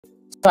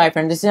Hi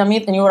friend, this is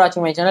Amit and you are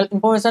watching my channel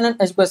Information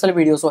and Educational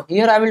Video. So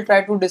here I will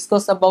try to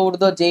discuss about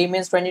the JEE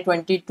Mains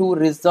 2022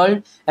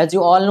 result. As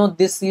you all know,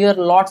 this year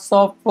lots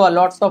of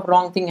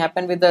wrong thing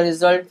happened with the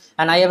result,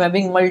 and I am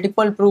having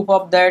multiple proof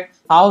of that.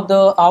 How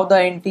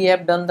the NT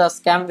have done the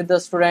scam with the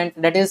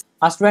student. That is,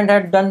 a student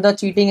had done the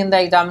cheating in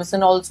the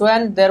examination also,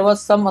 and there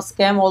was some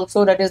scam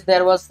also. That is,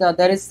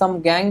 there is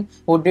some gang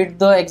who did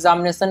the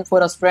examination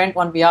for a student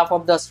on behalf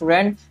of the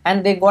student,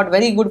 and they got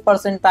very good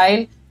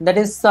percentile. That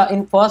is,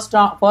 in first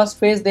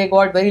phase they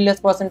got very less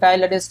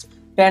percentile, that is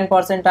 10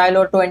 percentile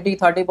or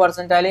 20-30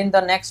 percentile. In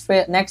the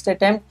next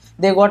attempt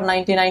they got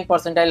 99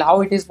 percentile.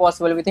 How it is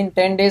possible? Within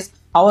 10 days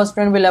how a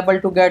student will able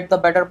to get the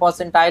better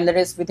percentile? That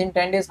is, within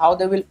 10 days how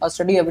they will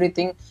study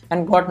everything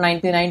and got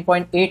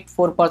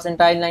 99.84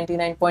 percentile,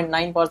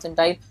 99.9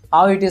 percentile.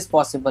 How it is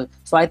possible?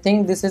 So I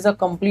think this is a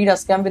complete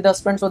scam with the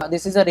student. So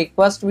this is a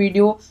request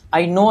video.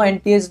 I know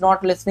NTA is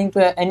not listening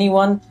to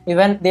anyone.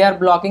 Even they are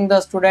blocking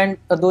the student,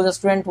 those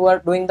students who are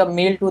doing the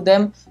mail to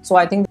them. So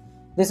I think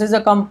this is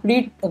a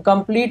complete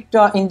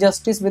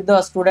injustice with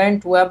the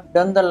student who have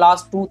done the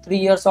last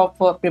 2-3 years of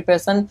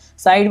preparation.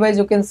 Sidewise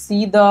you can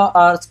see the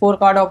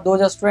scorecard of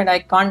those students. I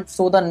can't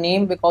show the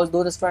name because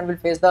those students will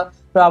face the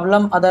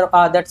problem.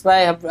 That's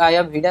why I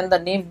have hidden the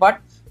name, but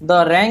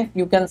the rank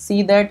you can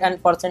see that,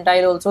 and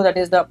percentile also, that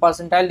is the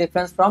percentile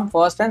difference from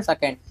first and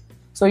second.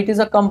 So it is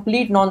a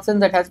complete nonsense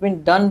that has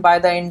been done by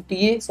the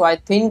NTA. So I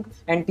think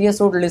NTA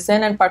should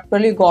listen, and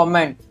particularly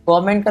government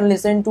can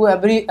listen to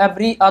every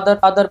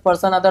other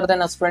person other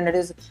than a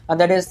student.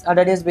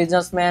 That is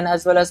businessman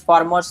as well as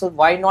farmers. So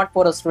why not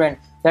for a student?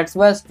 That's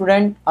why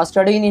students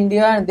study in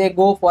India and they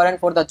go foreign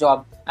for the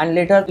job, and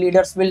later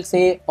leaders will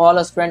say all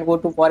a student go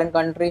to foreign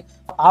country.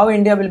 How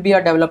India will be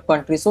a developed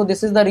country? So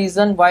this is the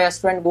reason why a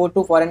student go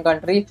to foreign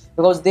country,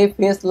 because they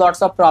face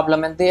lots of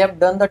problem, and they have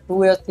done the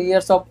 2 years 3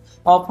 years of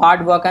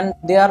hard work, and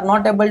they are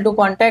not able to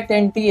contact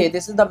NTA.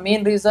 This is the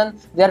main reason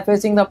they are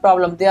facing the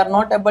problem. They are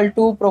not able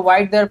to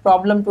provide their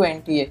problem to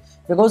NTA,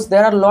 because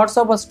there are lots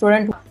of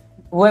students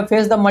who have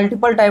faced the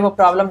multiple type of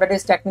problem, that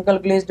is technical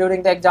glitch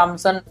during the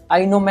examination.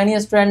 I know many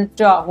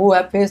students who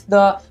have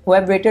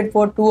waited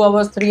for 2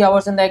 hours 3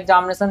 hours in the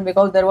examination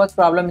because there was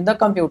problem in the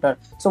computer.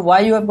 So why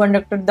you have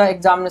conducted the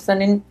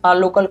examination in a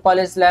local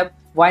college lab?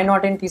 Why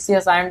not in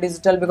TCS Ion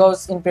Digital?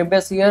 Because in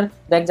previous year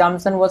the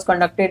examination was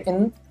conducted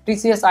in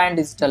TCS Ion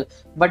Digital,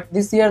 but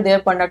this year they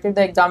have conducted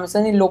the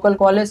examination in local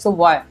college. So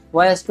why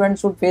a student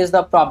should face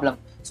the problem?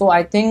 So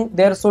I think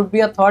there should be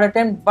a third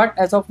attempt, but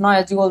as of now,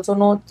 as you also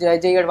know,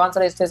 JEE Advanced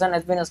registration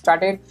has been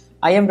started.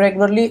 I am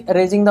regularly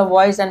raising the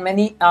voice, and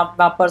many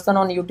person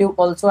on YouTube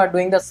also are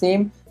doing the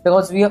same,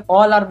 because we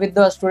all are with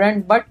the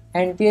student, but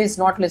NTA is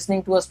not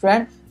listening to a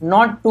student,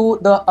 not to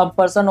the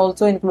person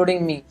also,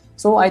 including me.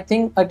 So I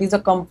think it is a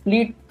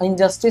complete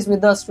injustice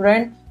with the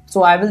student.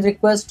 So I will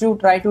request you,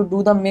 try to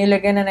do the mail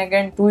again and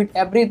again, tweet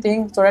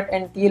everything so that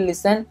NTA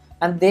listen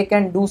and they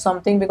can do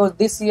something, because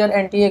this year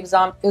NTA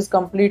exam is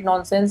complete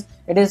nonsense.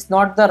 It is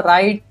not the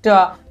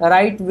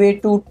right way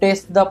to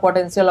test the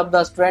potential of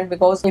the student,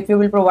 because if you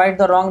will provide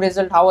the wrong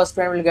result, how a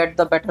student will get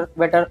the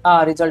better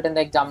result in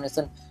the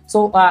examination?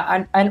 So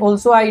and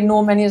also I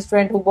know many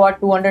students who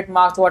got 200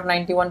 marks got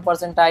 91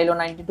 percentile or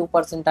 92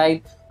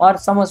 percentile, or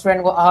some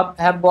students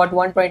have got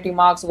 120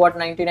 marks got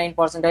 99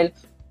 percentile.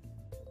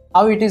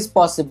 How it is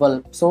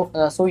possible? So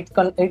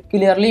it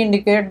clearly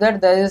indicates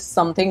that there is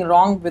something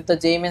wrong with the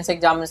JEE Mains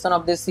examination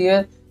of this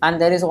year, and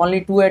there is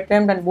only 2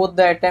 attempts, and both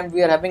the attempt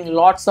we are having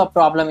lots of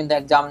problem in the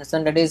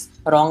examination. That is,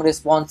 wrong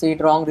response sheet,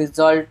 wrong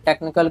result,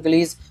 technical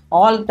glitch,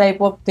 all type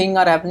of thing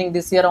are happening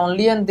this year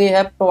only. And they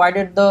have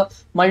provided the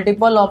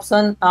multiple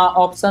option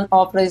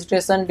of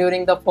registration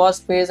during the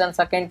first phase and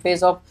second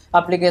phase of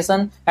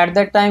application. At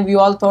that time we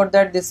all thought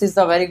that this is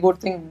a very good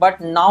thing, but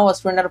now a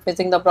student are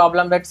facing the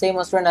problem that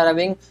same student are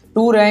having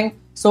 2 rank.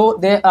 So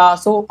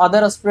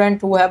other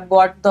students who have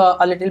got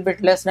a little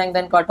bit less rank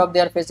than cutoff, they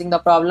are facing the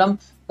problem.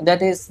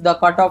 That is, the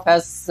cutoff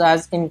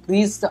has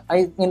increased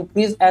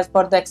as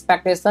per the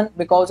expectation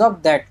because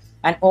of that.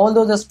 And all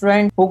those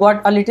students who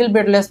got a little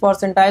bit less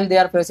percentile, they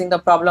are facing the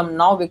problem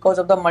now because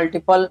of the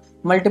multiple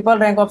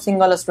rank of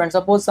single student.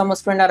 Suppose some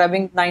students are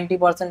having 90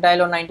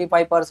 percentile or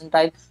 95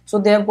 percentile, so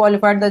they have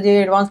qualified the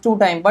JEE Advanced 2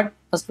 times, but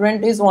a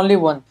student is only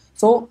 1.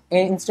 So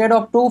instead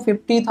of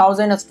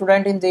 250,000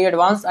 student in JEE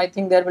Advanced, I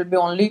think there will be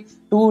only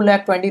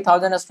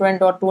 2,20,000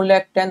 student or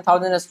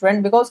 2,10,000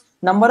 student, because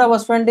number of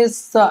student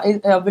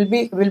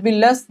will be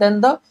less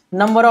than the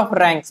number of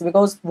ranks,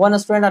 because one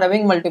student are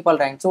having multiple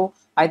ranks. So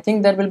I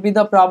think that will be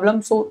the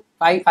problem. So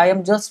I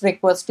am just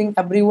requesting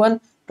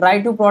everyone,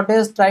 try to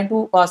protest, try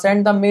to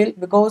send the mail,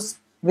 because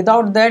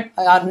without that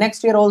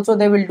next year also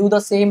they will do the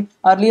same.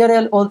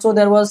 Earlier also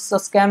there was a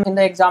scam in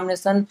the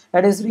examination,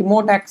 that is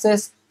remote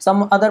access.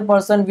 Some other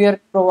person we are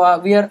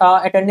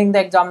attending the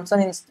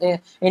examination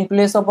in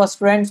place of a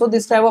student. So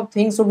this type of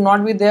thing should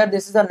not be there.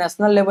 This is a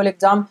national level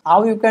exam.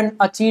 How you can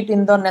cheat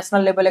in the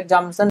national level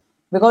examination?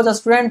 because a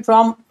student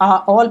from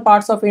all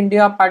parts of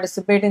India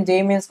participate in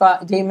JEE Mains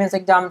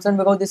examination,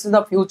 because this is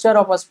the future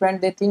of a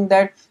student. They think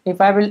that if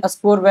I will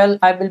score well,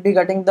 I will be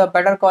getting the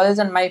better college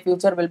and my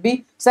future will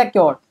be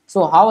secured.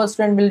 So how a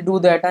student will do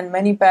that? And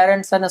many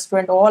parents and a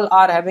student all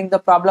are having the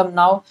problem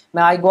now.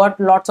 I got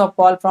lots of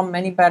call from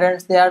many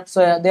parents. They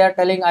are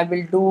telling I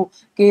will do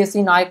case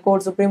in High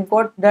Court, Supreme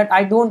Court. That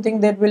I don't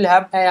think that will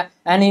have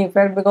any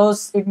effect,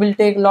 because it will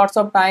take lots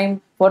of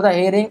time for the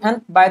hearing,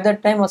 and by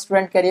that time a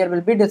student career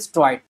will be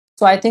destroyed.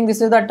 So I think this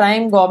is the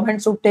time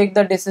government should take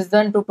the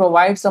decision to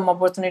provide some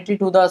opportunity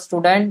to the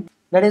student,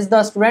 that is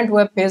the student who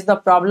have faced the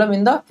problem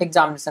in the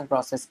examination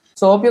process.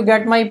 So hope you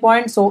get my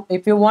point. So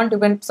if you want, you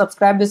can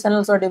subscribe this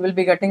channel, so you will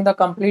be getting the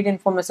complete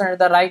information at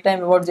the right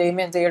time about JEE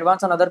Mains, JEE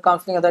Advanced and other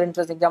counseling, other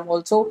interest exam.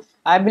 Also,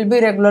 I will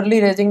be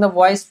regularly raising the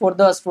voice for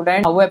the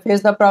student who have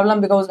faced the problem,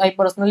 because I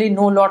personally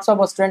know lots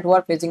of students who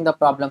are facing the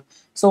problem.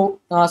 So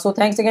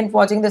thanks again for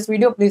watching this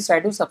video. Please try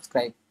to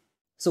subscribe.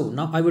 So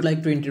now I would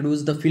like to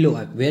introduce the Filo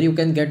app, where you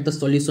can get the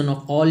solution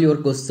of all your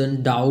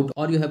question, doubt,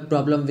 or you have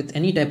problem with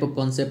any type of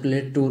concept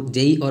related to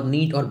JEE or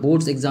NEET or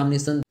boards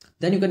examination.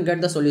 Then you can get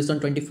the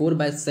solution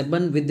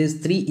 24/7 with these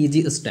 3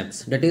 easy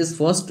steps. That is,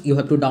 first you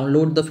have to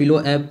download the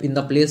Filo app in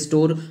the Play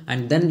Store,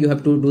 and then you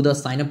have to do the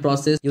sign up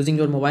process using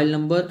your mobile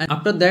number. And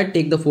after that,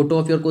 take the photo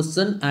of your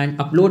question and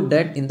upload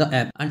that in the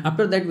app. And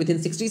after that,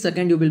 within 60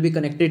 seconds, you will be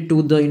connected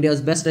to the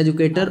India's best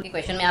educator.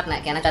 Question में आप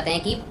कहना चाहते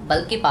हैं कि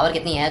bulb की power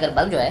कितनी है।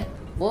 अगर बल्ब जो है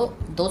वो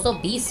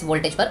 220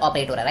 वोल्टेज पर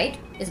ऑपरेट हो रहा है,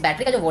 राइट। इस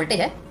बैटरी का जो वोल्टेज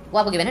है वो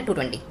आपको गिवन है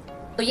 220।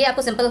 तो ये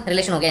आपको सिंपल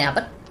रिलेशन हो गया यहाँ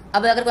पर।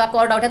 अब अगर कोई आपको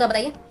और डाउट है तो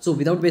बताइए। So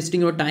without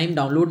wasting your time,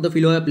 download the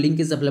Filo app.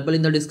 Link is available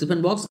in the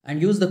description box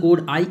and use the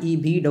code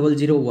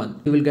IEB001.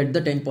 You will get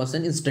the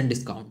 10% instant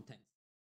discount.